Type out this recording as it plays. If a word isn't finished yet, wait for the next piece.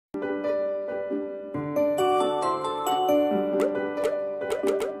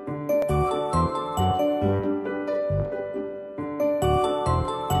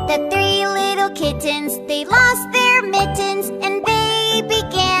kittens, they lost their mittens and they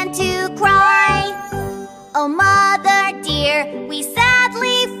began to cry. Oh, mother dear, we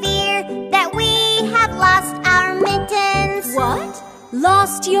sadly fear that we have lost our mittens. What?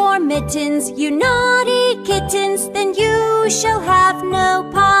 Lost your mittens, you naughty kittens, then you shall have no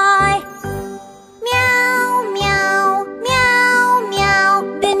pie. Meow, meow, meow,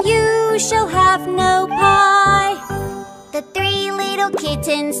 meow, then you shall have no pie. The three little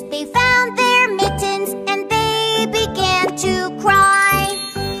kittens, they found their mittens and they began to cry.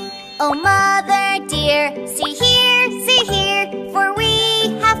 Oh, mother dear, see here, for we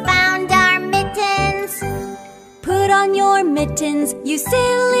have found our mittens. Put on your mittens, you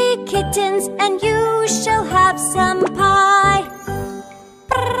silly kittens, and you shall have some pie.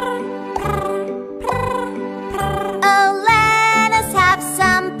 Oh, let us have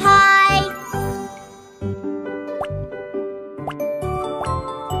some pie.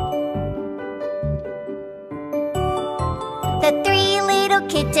 The three little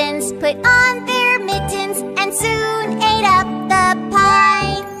kittens put on their mittens and soon ate up the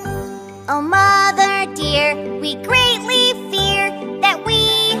pie. Oh, mother dear, we greatly fear that we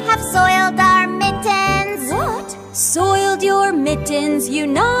have soiled our mittens. What? Soiled your mittens, you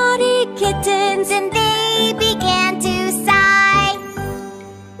naughty kittens? And they began to sigh.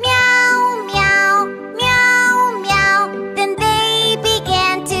 Meow, meow, meow, meow, then they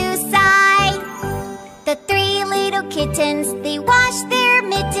began to sigh. The three little kittens, they washed their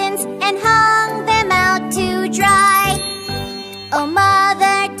mittens and hung them out to dry. Oh,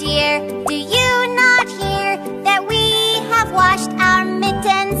 mother dear, do you not hear that we have washed our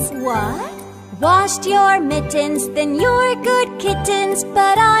mittens? What? Washed your mittens, then you're good kittens,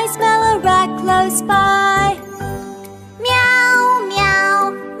 but I smell